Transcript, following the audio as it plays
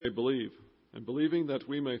may believe, and believing that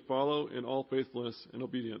we may follow in all faithfulness and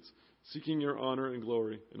obedience, seeking your honor and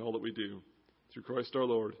glory in all that we do. Through Christ our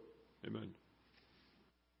Lord. Amen.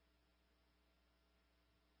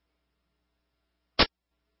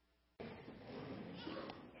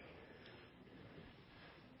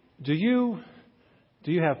 Do you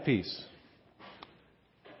have peace?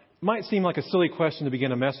 It might seem like a silly question to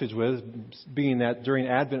begin a message with, being that during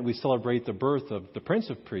Advent we celebrate the birth of the Prince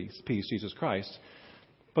of Peace, Jesus Christ.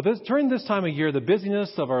 But during this time of year, the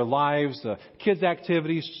busyness of our lives, kids'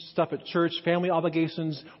 activities, stuff at church, family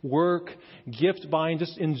obligations, work, gift buying,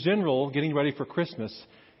 just in general, getting ready for Christmas,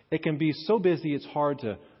 it can be so busy it's hard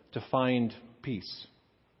to find peace.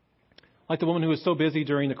 Like the woman who was so busy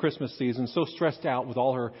during the Christmas season, so stressed out with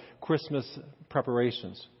all her Christmas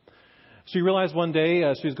preparations. She realized one day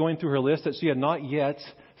as she was going through her list that she had not yet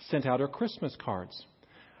sent out her Christmas cards.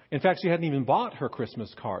 In fact, she hadn't even bought her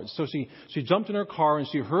Christmas cards. So she jumped in her car and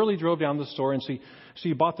she hurriedly drove down the store and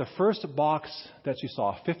she bought the first box that she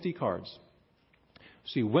saw, 50 cards.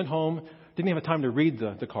 She went home, didn't even have time to read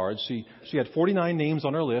the cards. She had 49 names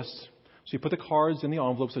on her list. She put the cards in the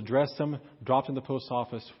envelopes, addressed them, dropped in the post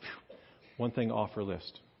office. One thing off her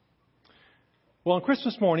list. Well, on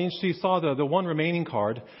Christmas morning, she saw the one remaining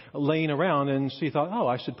card laying around, and she thought,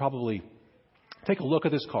 I should probably take a look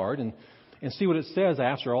at this card and see what it says.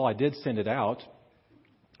 After all, I did send it out.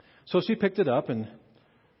 So she picked it up, and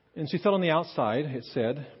she saw on the outside, it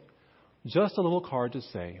said, just a little card to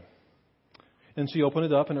say. And she opened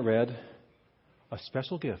it up, and it read, a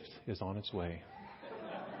special gift is on its way.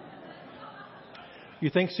 You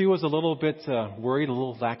think she was a little bit worried, a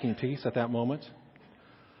little lacking peace at that moment?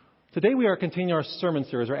 Today we are continuing our sermon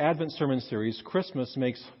series, our Advent sermon series, Christmas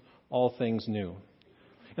Makes All Things New.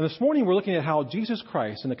 And this morning we're looking at how Jesus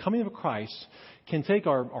Christ and the coming of Christ can take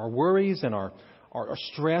our worries and our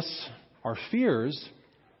stress, our fears,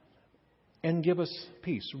 and give us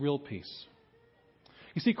peace, real peace.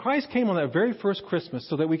 You see, Christ came on that very first Christmas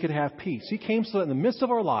so that we could have peace. He came so that in the midst of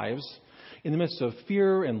our lives, in the midst of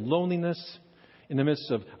fear and loneliness, in the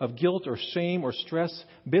midst of guilt or shame or stress,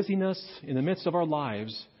 busyness, in the midst of our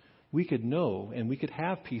lives, we could know and we could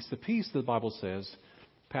have peace. The peace, the Bible says,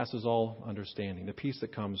 passes all understanding. The peace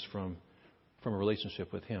that comes from a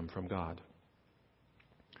relationship with Him, from God.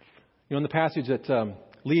 In the passage that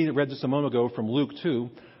Lee read just a moment ago from Luke 2,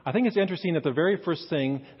 I think it's interesting that the very first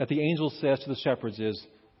thing that the angel says to the shepherds is,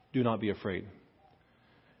 do not be afraid.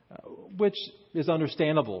 Which is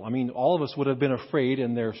understandable. I mean, all of us would have been afraid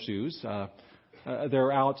in their shoes.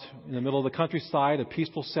 They're out in the middle of the countryside, a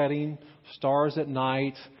peaceful setting, stars at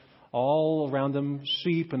night, all around them,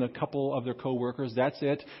 sheep and a couple of their co-workers. That's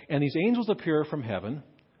it. And these angels appear from heaven,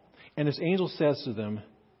 and this angel says to them,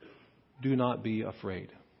 do not be afraid.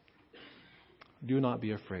 Do not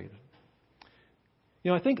be afraid.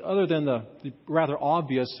 I think other than the rather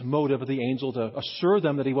obvious motive of the angel to assure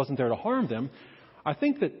them that he wasn't there to harm them, I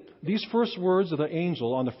think that these first words of the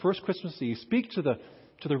angel on the first Christmas Eve speak to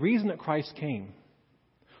the reason that Christ came,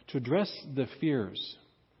 to address the fears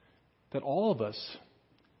that all of us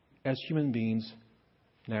as human beings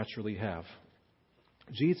naturally have.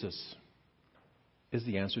 Jesus is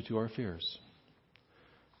the answer to our fears.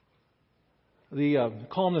 The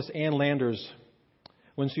columnist Ann Landers,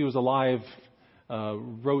 when she was alive,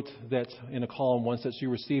 wrote that in a column once that she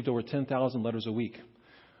received over 10,000 letters a week.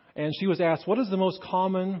 And she was asked, what is the most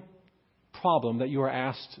common problem that you are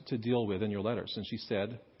asked to deal with in your letters? And she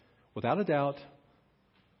said, without a doubt,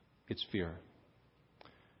 it's fear.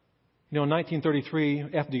 In 1933,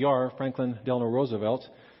 FDR, Franklin Delano Roosevelt,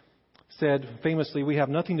 said famously, we have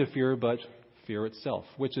nothing to fear but fear itself,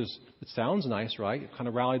 which it sounds nice, right? It kind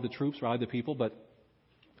of rallied the troops, rallied the people, but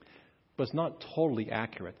it's not totally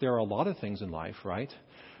accurate. There are a lot of things in life, right,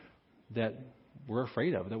 that we're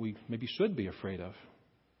afraid of, that we maybe should be afraid of.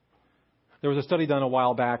 There was a study done a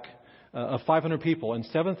while back of 500 people, and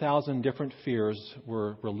 7,000 different fears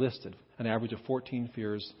were listed, an average of 14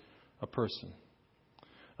 fears a person.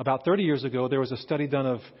 About 30 years ago, there was a study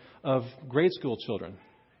done of grade school children,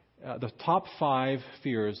 the top 5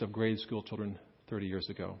 fears of grade school children 30 years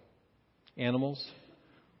ago. Animals,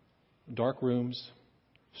 dark rooms,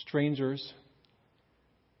 strangers,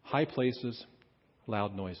 high places,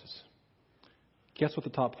 loud noises. Guess what the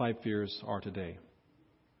top 5 fears are today?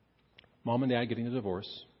 Mom and dad getting a divorce,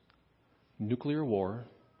 nuclear war,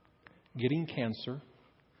 getting cancer,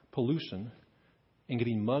 pollution, and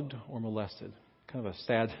getting mugged or molested. Kind of a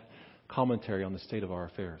sad commentary on the state of our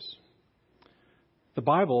affairs. The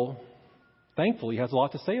Bible, thankfully, has a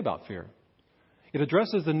lot to say about fear. It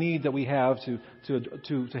addresses the need that we have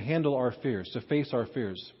to handle our fears, to face our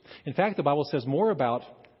fears. In fact, the Bible says more about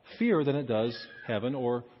fear than it does heaven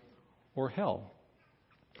or hell.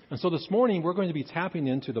 And so this morning we're going to be tapping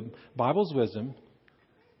into the Bible's wisdom,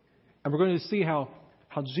 and we're going to see how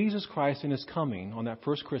Jesus Christ in His coming on that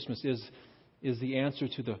first Christmas is the answer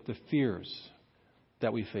to the fears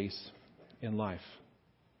that we face in life.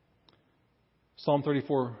 Psalm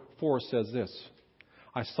 34:4 says this,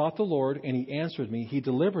 I sought the Lord, and He answered me. He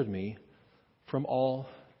delivered me from all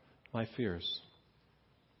my fears.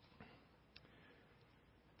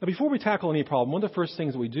 Now, before we tackle any problem, one of the first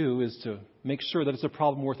things that we do is to make sure that it's a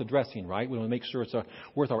problem worth addressing, right? We want to make sure it's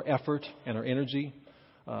worth our effort and our energy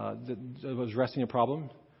addressing a problem.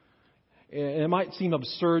 And it might seem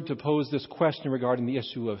absurd to pose this question regarding the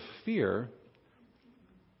issue of fear.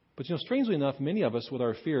 But, strangely enough, many of us with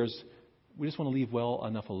our fears, we just want to leave well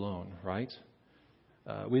enough alone, right?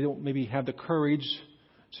 We don't maybe have the courage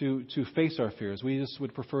to face our fears. We just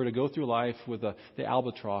would prefer to go through life with the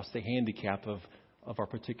albatross, the handicap of our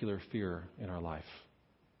particular fear in our life.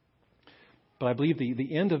 But I believe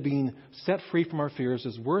the end of being set free from our fears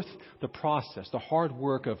is worth the process, the hard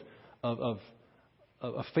work of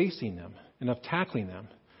facing them and of tackling them,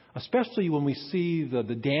 especially when we see the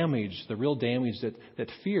damage, the real damage that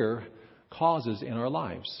fear causes in our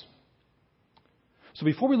lives. So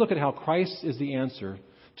before we look at how Christ is the answer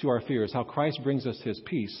to our fears, how Christ brings us His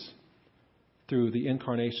peace through the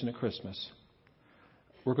incarnation at Christmas,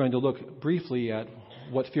 we're going to look briefly at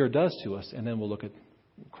what fear does to us, and then we'll look at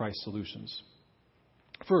Christ's solutions.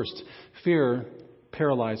 First, fear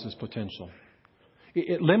paralyzes potential.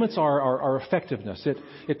 It limits our effectiveness.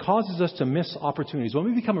 It causes us to miss opportunities. When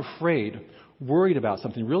we become afraid, worried about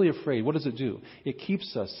something, really afraid, what does it do? It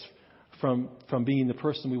keeps us from being the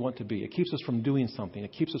person we want to be. It keeps us from doing something.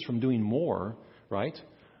 It keeps us from doing more, right,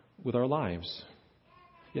 with our lives.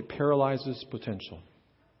 It paralyzes potential.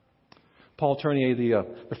 Paul Tournier,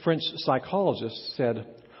 the French psychologist, said,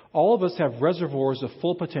 all of us have reservoirs of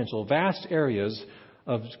full potential, vast areas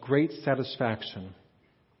of great satisfaction.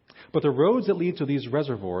 But the roads that lead to these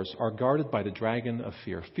reservoirs are guarded by the dragon of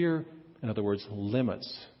fear. Fear, in other words,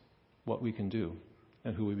 limits what we can do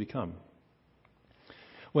and who we become.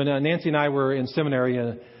 When Nancy and I were in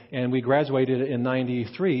seminary and we graduated in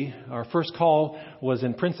 93, our first call was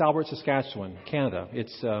in Prince Albert, Saskatchewan, Canada.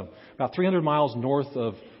 It's about 300 miles north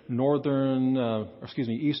of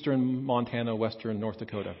eastern Montana, western North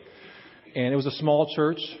Dakota. And it was a small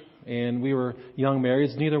church, and we were young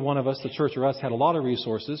marrieds. Neither one of us, the church or us, had a lot of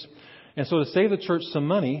resources. And so to save the church some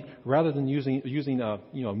money, rather than using a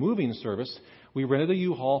moving service, we rented a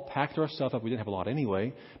U-Haul, packed our stuff up. We didn't have a lot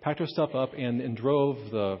anyway. Packed our stuff up and drove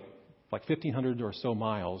the 1,500 or so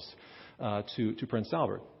miles to Prince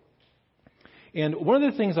Albert. And one of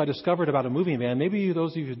the things I discovered about a moving van, maybe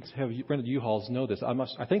those of you who have rented U-Hauls know this,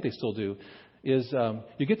 I think they still do, is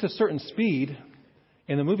you get to a certain speed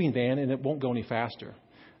in the moving van and it won't go any faster.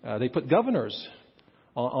 They put governors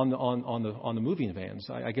on the moving vans.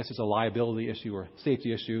 I guess it's a liability issue or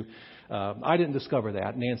safety issue. I didn't discover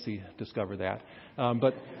that. Nancy discovered that.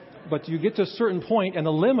 But you get to a certain point, and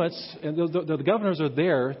the limits, and the governors are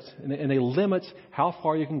there, and they limit how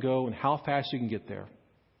far you can go and how fast you can get there.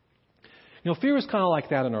 Fear is kind of like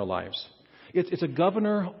that in our lives. It's a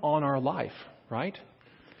governor on our life, right?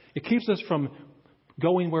 It keeps us from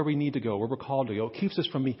going where we need to go, where we're called to go. It keeps us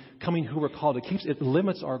from becoming who we're called. It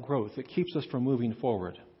limits our growth. It keeps us from moving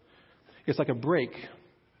forward. It's like a brake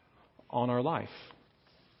on our life.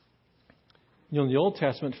 In the Old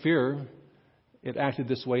Testament, fear, it acted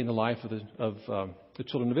this way in the life of the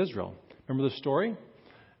children of Israel. Remember the story?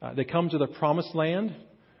 They come to the promised land,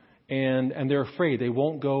 and they're afraid. They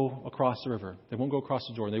won't go across the river. They won't go across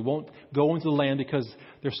the Jordan. They won't go into the land because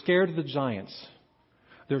they're scared of the giants.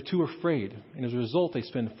 They're too afraid. And as a result, they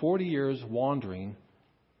spend 40 years wandering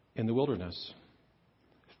in the wilderness.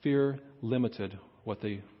 Fear limited what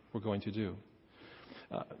they were going to do.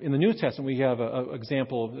 In the New Testament, we have an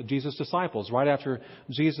example of Jesus' disciples. Right after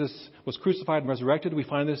Jesus was crucified and resurrected, we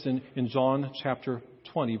find this in John chapter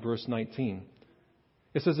 20, verse 19.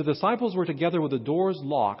 It says, the disciples were together with the doors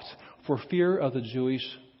locked for fear of the Jewish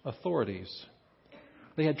authorities.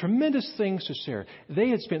 They had tremendous things to share. They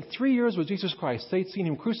had spent 3 years with Jesus Christ. They'd seen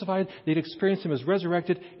Him crucified. They'd experienced Him as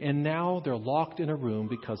resurrected. And now they're locked in a room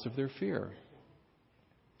because of their fear.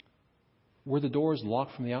 Were the doors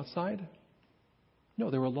locked from the outside?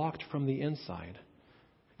 No, they were locked from the inside.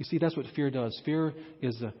 You see, that's what fear does. Fear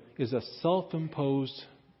is a self-imposed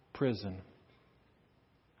prison.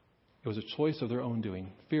 It was a choice of their own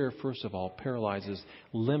doing. Fear, first of all, paralyzes,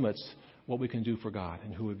 limits what we can do for God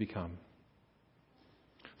and who we become.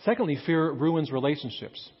 Secondly, fear ruins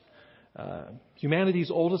relationships. Humanity's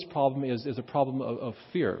oldest problem is a problem of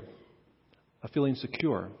fear, of feeling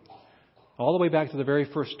secure. all the way back to the very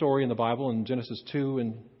first story in the Bible in Genesis 2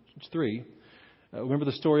 and 3. Remember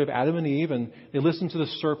the story of Adam and Eve, and they listen to the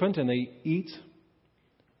serpent and they eat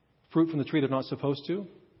fruit from the tree they're not supposed to.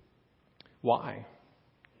 Why?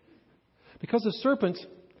 Because the serpent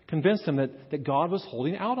convinced them that God was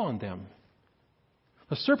holding out on them.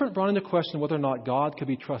 The serpent brought into question whether or not God could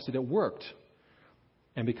be trusted. It worked.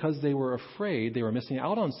 And because they were afraid they were missing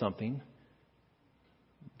out on something,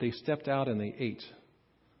 they stepped out and they ate.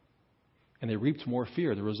 And they reaped more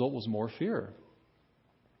fear. The result was more fear.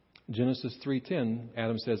 Genesis 3:10,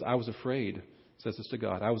 Adam says, I was afraid, says this to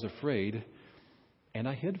God. I was afraid and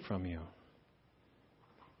I hid from you.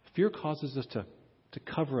 Fear causes us to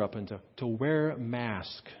cover up and to wear a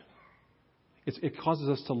mask. It causes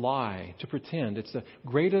us to lie, to pretend. It's the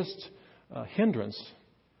greatest hindrance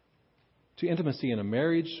to intimacy in a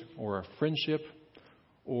marriage or a friendship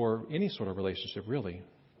or any sort of relationship, really.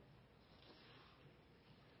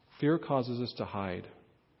 Fear causes us to hide,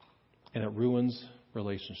 and it ruins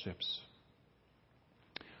relationships.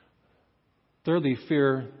 Thirdly,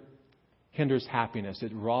 fear hinders happiness.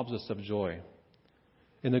 It robs us of joy.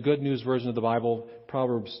 In the Good News version of the Bible,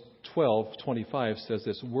 Proverbs 12:25 says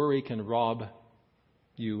this: worry can rob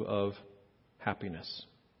you of happiness,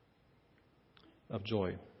 of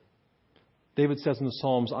joy. David says in the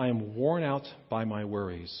Psalms, I am worn out by my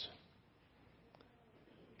worries.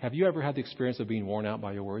 Have you ever had the experience of being worn out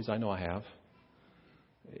by your worries? I know I have.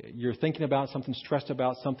 You're thinking about something, stressed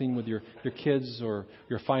about something with your kids or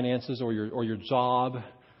your finances or your job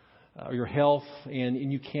or your health,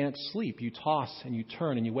 and you can't sleep. You toss and you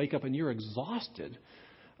turn and you wake up and you're exhausted.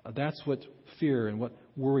 That's what fear and what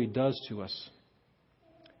worry does to us.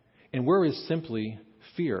 And worry is simply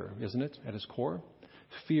fear, isn't it, at its core?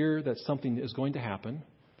 Fear that something is going to happen,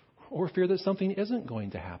 or fear that something isn't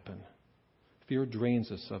going to happen. Fear drains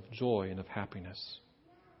us of joy and of happiness.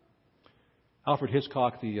 Alfred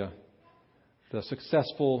Hitchcock, the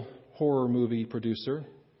successful horror movie producer,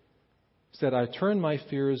 said, I turn my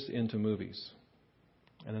fears into movies.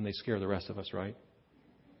 And then they scare the rest of us, right?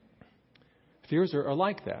 Fears are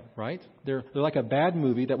like that, right? They're like a bad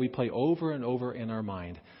movie that we play over and over in our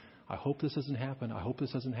mind. I hope this doesn't happen. I hope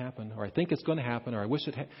this doesn't happen. Or I think it's going to happen. Or I wish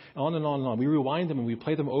it on and on and on. We rewind them and we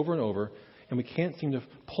play them over and over. And we can't seem to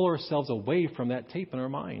pull ourselves away from that tape in our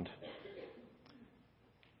mind.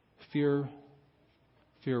 Fear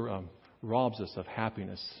robs us of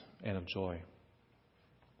happiness and of joy.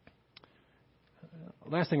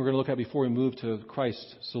 Last thing we're going to look at before we move to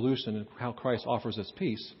Christ's solution and how Christ offers us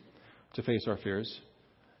peace to face our fears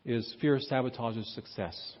is fear sabotages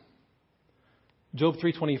success. Job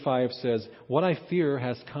 3:25 says, what I fear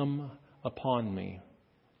has come upon me.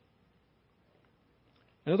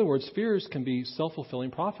 In other words, fears can be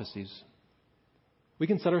self-fulfilling prophecies. We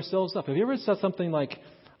can set ourselves up. Have you ever said something like,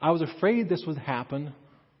 I was afraid this would happen?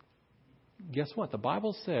 Guess what? The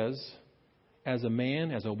Bible says, as a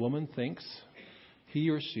man, as a woman thinks, he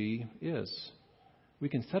or she is. We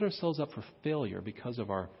can set ourselves up for failure because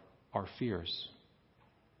of our fears.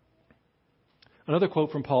 Another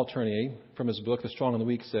quote from Paul Tournier from his book, The Strong and the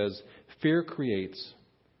Weak, says, fear creates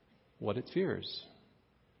what it fears.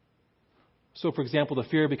 So, for example, the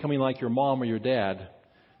fear of becoming like your mom or your dad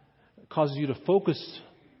causes you to focus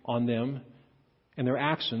on them and their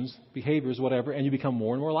actions, behaviors, whatever, and you become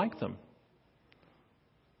more and more like them.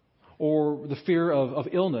 Or the fear of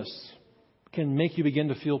illness can make you begin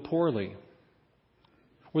to feel poorly.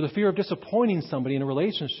 Or the fear of disappointing somebody in a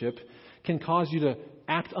relationship can cause you to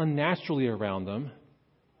act unnaturally around them,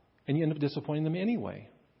 and you end up disappointing them anyway.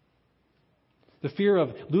 The fear of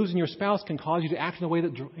losing your spouse can cause you to act in a way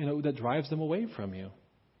that drives them away from you.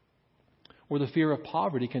 Or the fear of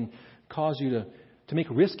poverty can cause you to make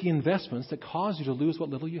risky investments that cause you to lose what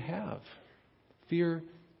little you have. Fear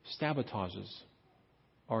sabotages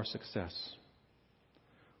our success.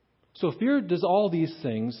 So if fear does all these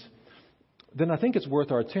things, then I think it's worth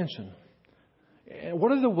our attention. And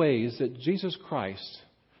what are the ways that Jesus Christ,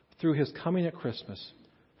 through his coming at Christmas,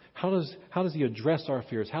 how does he address our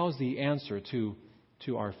fears? How is the answer to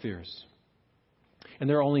our fears? And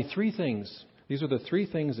there are only three things. These are the three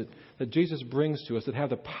things that Jesus brings to us that have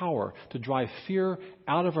the power to drive fear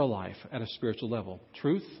out of our life at a spiritual level.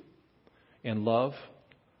 Truth and love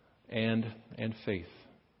and faith.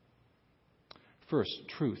 First,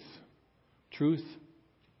 truth. Truth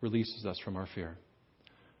releases us from our fear.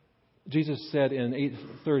 Jesus said in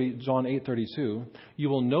John 8:32, you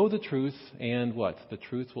will know the truth, and what? The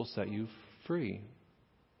truth will set you free.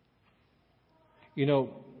 You know,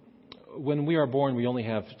 when we are born, we only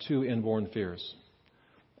have two inborn fears.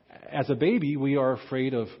 As a baby, we are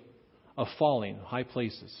afraid of falling high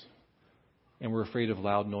places, and we're afraid of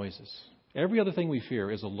loud noises. Every other thing we fear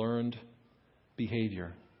is a learned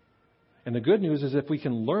behavior. And the good news is if we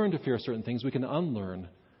can learn to fear certain things, we can unlearn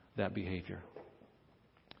that behavior.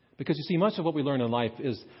 Because you see, much of what we learn in life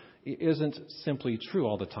isn't simply true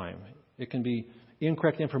all the time. It can be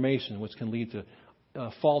incorrect information, which can lead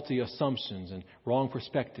to faulty assumptions and wrong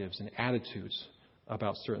perspectives and attitudes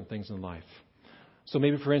about certain things in life. So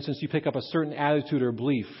maybe, for instance, you pick up a certain attitude or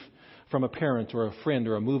belief from a parent or a friend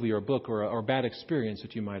or a movie or a book or a bad experience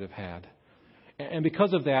that you might have had. And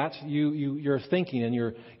because of that, your thinking and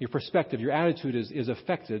your perspective, your attitude is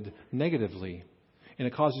affected negatively. And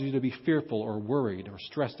it causes you to be fearful or worried or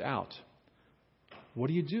stressed out. What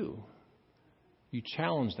do? You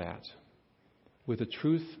challenge that with the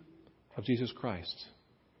truth of Jesus Christ.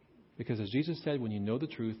 Because as Jesus said, when you know the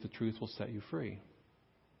truth will set you free.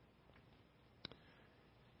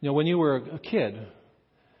 You know, when you were a kid,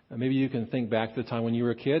 maybe you can think back to the time when you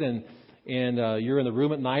were a kid and you're in the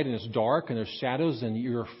room at night and it's dark and there's shadows and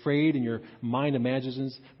you're afraid and your mind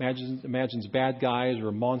imagines bad guys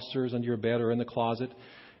or monsters under your bed or in the closet.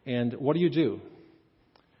 And what do?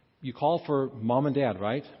 You call for mom and dad,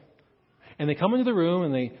 right? And they come into the room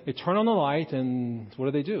and they turn on the light and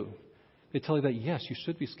what do? They tell you that, yes, you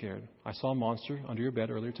should be scared. I saw a monster under your bed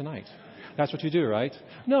earlier tonight. That's what you do, right?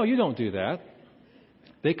 No, you don't do that.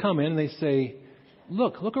 They come in and they say,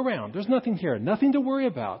 look around. There's nothing here. Nothing to worry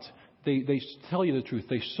about. They tell you the truth.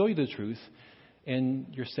 They show you the truth. And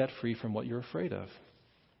you're set free from what you're afraid of.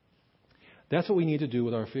 That's what we need to do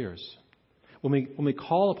with our fears. When we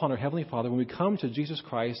call upon our Heavenly Father, when we come to Jesus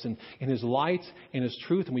Christ and His light and His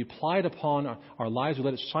truth, and we apply it upon our lives, we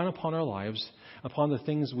let it shine upon our lives, upon the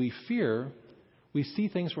things we fear, we see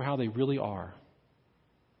things for how they really are.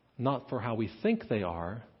 Not for how we think they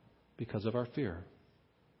are because of our fear.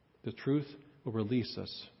 The truth will release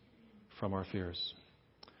us from our fears.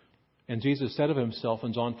 And Jesus said of Himself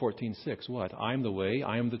in John 14:6, what? I am the way,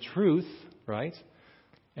 I am the truth, right?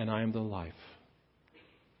 And I am the life.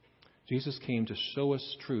 Jesus came to show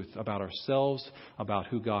us truth about ourselves, about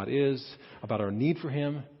who God is, about our need for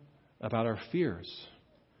Him, about our fears.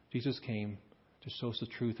 Jesus came to show us the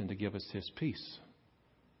truth and to give us His peace.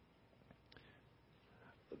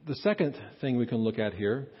 The second thing we can look at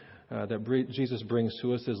here that Jesus brings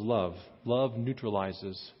to us is love. Love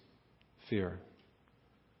neutralizes fear.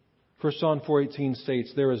 1 John 4:18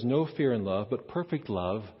 states, there is no fear in love, but perfect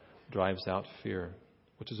love drives out fear,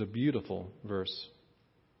 which is a beautiful verse.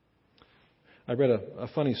 I read a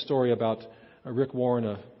funny story about Rick Warren,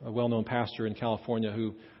 a well-known pastor in California,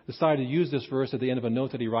 who decided to use this verse at the end of a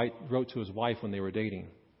note that he wrote to his wife when they were dating.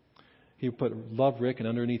 He put, love Rick, and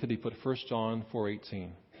underneath it he put 1 John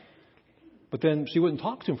 4:18. But then she wouldn't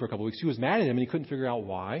talk to him for a couple of weeks. She was mad at him, and he couldn't figure out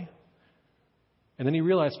why. And then he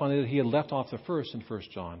realized finally that he had left off the first in 1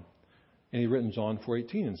 John. And he'd written John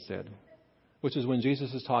 4:18 instead, which is when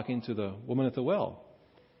Jesus is talking to the woman at the well.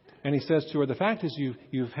 And he says to her, the fact is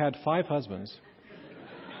you've had 5 husbands.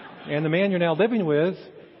 And the man you're now living with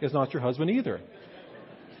is not your husband either.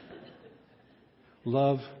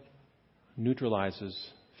 Love neutralizes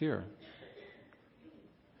fear.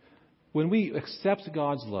 When we accept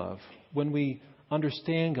God's love, when we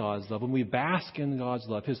understand God's love, when we bask in God's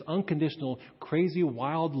love, His unconditional, crazy,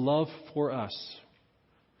 wild love for us,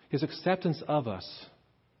 His acceptance of us,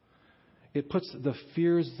 it puts the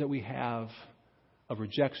fears that we have of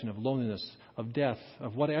rejection, of loneliness, of death,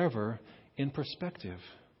 of whatever, in perspective.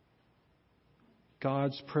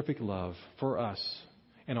 God's perfect love for us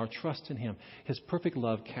and our trust in Him, His perfect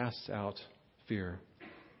love casts out fear.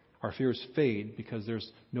 Our fears fade because there's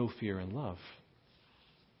no fear in love.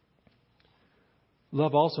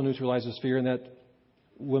 Love also neutralizes fear in that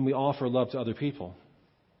when we offer love to other people.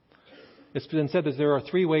 It's been said that there are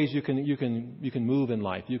 3 ways you can move in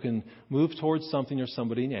life. You can move towards something or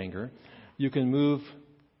somebody in anger. You can move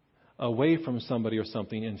away from somebody or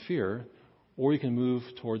something in fear, or you can move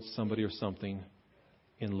towards somebody or something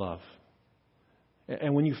in love.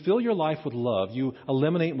 And when you fill your life with love, you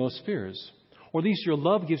eliminate most fears. Or at least your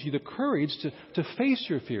love gives you the courage to face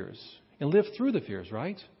your fears and live through the fears,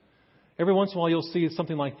 right? Every once in a while you'll see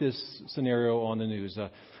something like this scenario on the news.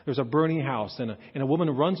 There's a burning house and a woman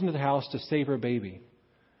runs into the house to save her baby.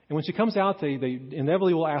 And when she comes out, they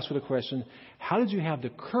inevitably will ask her the question, how did you have the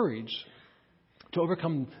courage to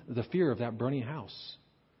overcome the fear of that burning house?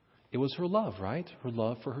 It was her love, right? Her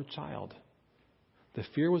love for her child. The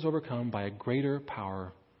fear was overcome by a greater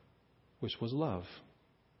power, which was love.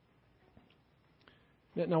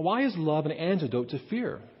 Now, why is love an antidote to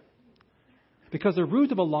fear? Because the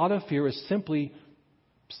root of a lot of fear is simply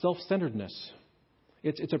self-centeredness.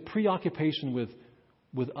 It's a preoccupation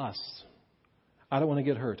with us, I don't want to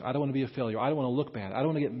get hurt. I don't want to be a failure. I don't want to look bad. I don't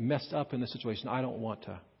want to get messed up in this situation. I don't want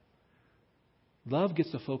to. Love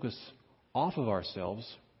gets the focus off of ourselves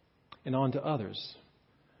and onto others.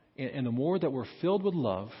 And the more that we're filled with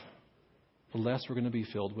love, the less we're going to be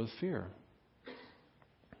filled with fear.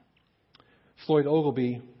 Floyd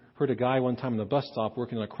Ogilvie heard a guy one time in the bus stop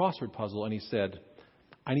working on a crossword puzzle, and he said,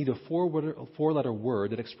 I need a four-letter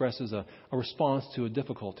word that expresses a response to a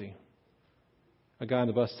difficulty. A guy on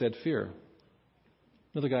the bus said fear.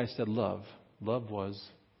 Another guy said love. Love was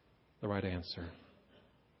the right answer.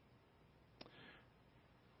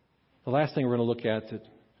 The last thing we're going to look at that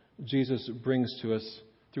Jesus brings to us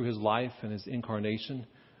through his life and his incarnation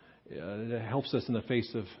that helps us in the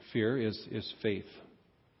face of fear is faith.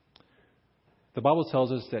 The Bible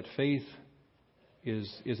tells us that faith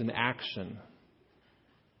is an action.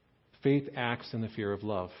 Faith acts in the fear of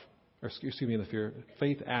love.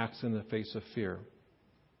 Faith acts in the face of fear.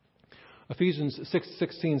 Ephesians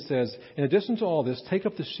 6:16 says, in addition to all this, take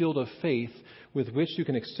up the shield of faith with which you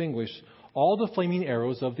can extinguish all the flaming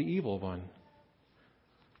arrows of the evil one.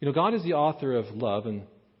 You know, God is the author of love, and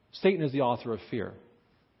Satan is the author of fear.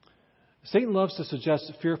 Satan loves to suggest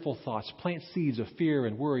fearful thoughts, plant seeds of fear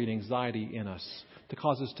and worry and anxiety in us to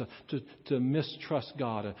cause us to mistrust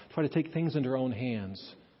God, to try to take things into our own hands,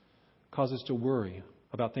 cause us to worry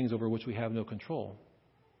about things over which we have no control.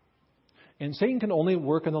 And Satan can only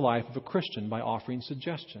work in the life of a Christian by offering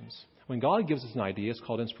suggestions. When God gives us an idea, it's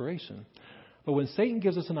called inspiration. But when Satan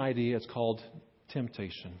gives us an idea, it's called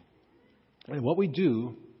temptation. And what we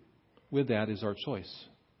do with that is our choice.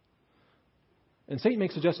 And Satan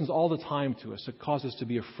makes suggestions all the time to us that cause us to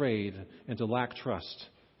be afraid and to lack trust.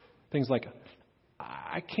 Things like,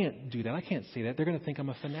 I can't do that. I can't say that. They're going to think I'm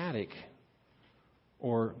a fanatic.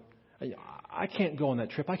 Or, I can't go on that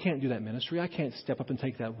trip. I can't do that ministry. I can't step up and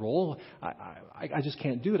take that role. I just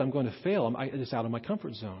can't do it. I'm going to fail. It's out of my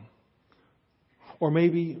comfort zone. Or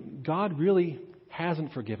maybe God really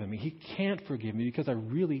hasn't forgiven me. He can't forgive me because I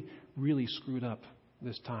really, really screwed up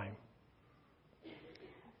this time.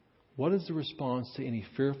 What is the response to any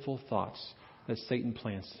fearful thoughts that Satan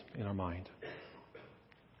plants in our mind?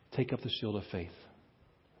 Take up the shield of faith.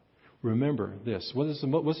 Remember this. This is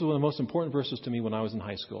one of the most important verses to me when I was in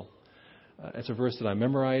high school. It's a verse that I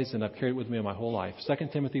memorized and I've carried with me my whole life.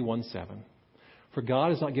 2 Timothy 1:7. For God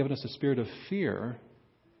has not given us a spirit of fear,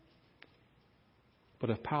 but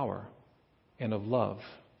of power and of love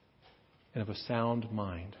and of a sound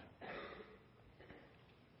mind.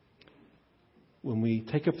 When we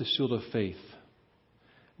take up the shield of faith,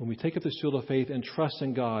 and trust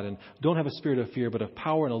in God and don't have a spirit of fear, but of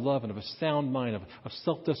power and of love and of a sound mind, of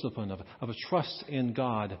self-discipline, of a trust in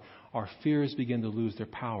God, our fears begin to lose their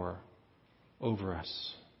power over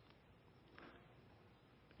us.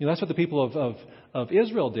 You know, that's what the people of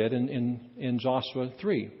Israel did in Joshua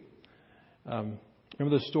 3.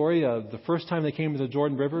 Remember the story? The first time they came to the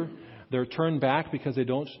Jordan River, they're turned back because they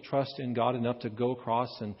don't trust in God enough to go across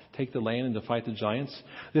and take the land and to fight the giants.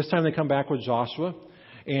 This time they come back with Joshua.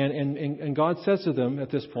 And God says to them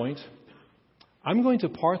at this point, I'm going to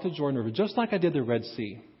part the Jordan River just like I did the Red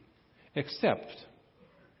Sea. Except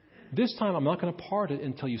this time I'm not going to part it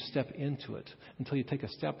until you step into it, until you take a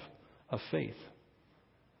step of faith.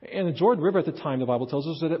 And the Jordan River at the time, the Bible tells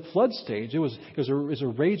us, that at flood stage, it was a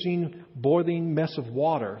raging, boiling mess of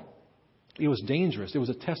water. It was dangerous. It was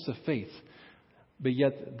a test of faith. But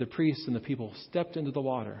yet the priests and the people stepped into the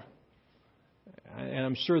water. And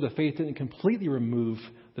I'm sure the faith didn't completely remove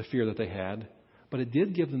the fear that they had, but it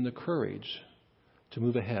did give them the courage to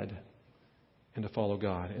move ahead and to follow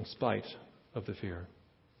God in spite of the fear.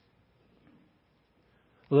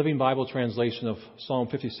 The Living Bible translation of Psalm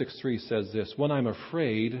 56:3 says this: when I'm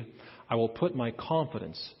afraid, I will put my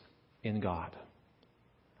confidence in God.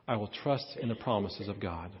 I will trust in the promises of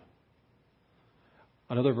God.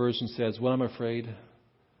 Another version says, when I'm afraid,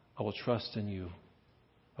 I will trust in you,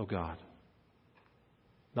 O God.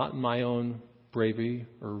 Not in my own bravery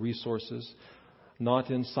or resources, not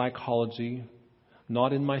in psychology,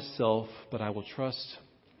 not in myself, but I will trust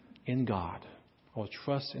in God. I will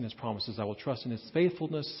trust in His promises. I will trust in His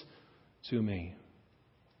faithfulness to me.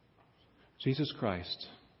 Jesus Christ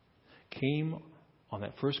came on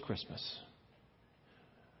that first Christmas.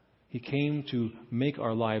 He came to make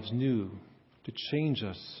our lives new, to change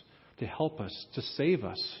us, to help us, to save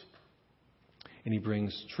us. And He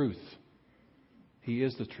brings truth. He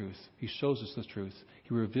is the truth. He shows us the truth.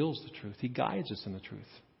 He reveals the truth. He guides us in the truth.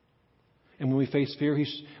 And when we face fear,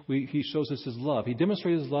 He shows us His love. He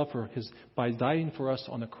demonstrated His love by dying for us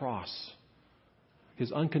on the cross.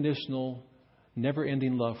 His unconditional,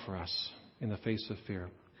 never-ending love for us in the face of fear.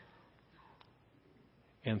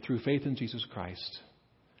 And through faith in Jesus Christ,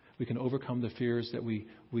 we can overcome the fears that we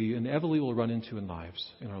inevitably will run into in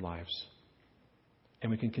our lives.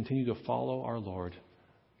 And we can continue to follow our Lord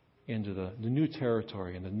into the new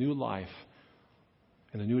territory and the new life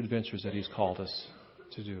and the new adventures that He's called us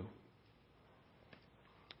to do.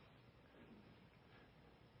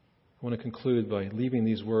 I want to conclude by leaving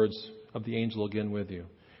these words of the angel again with you.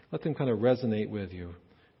 Let them kind of resonate with you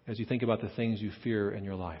as you think about the things you fear in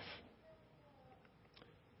your life.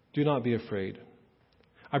 Do not be afraid.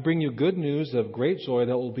 I bring you good news of great joy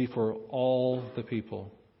that will be for all the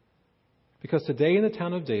people. Because today in the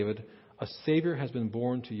town of David, a Savior has been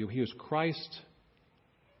born to you. He is Christ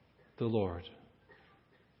the Lord.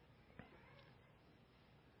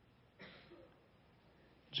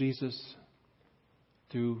 Jesus,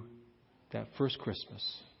 through that first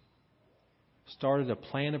Christmas, started a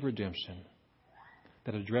plan of redemption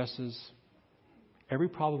that addresses every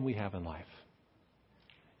problem we have in life.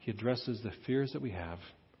 He addresses the fears that we have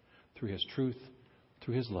through His truth,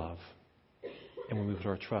 through His love, and when we put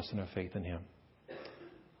our trust and our faith in Him.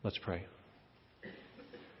 Let's pray.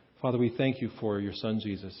 Father, we thank you for your Son,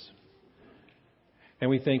 Jesus. And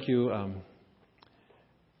we thank you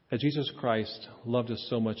that Jesus Christ loved us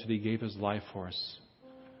so much that He gave His life for us.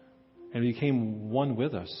 And He became one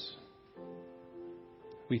with us.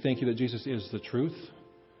 We thank you that Jesus is the truth.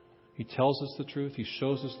 He tells us the truth. He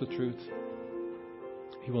shows us the truth.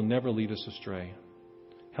 He will never lead us astray.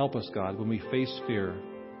 Help us, God, when we face fear,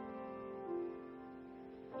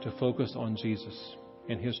 to focus on Jesus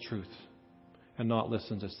and His truth and not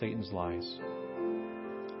listen to Satan's lies.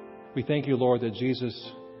 We thank you, Lord, that Jesus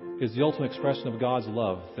is the ultimate expression of God's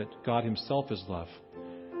love, that God Himself is love,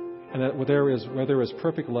 and that where there is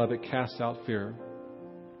perfect love, it casts out fear.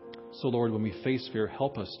 So, Lord, when we face fear,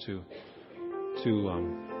 help us to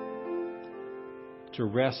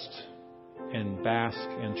rest and bask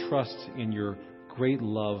and trust in your great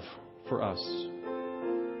love for us.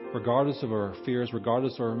 Regardless of our fears,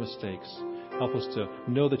 regardless of our mistakes, help us to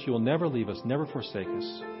know that you will never leave us, never forsake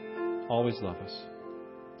us, always love us.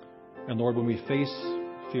 And Lord, when we face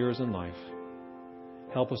fears in life,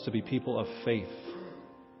 help us to be people of faith,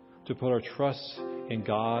 to put our trust in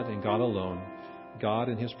God and God alone, God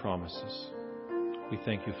and His promises. We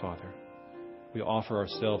thank you, Father. We offer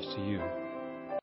ourselves to you.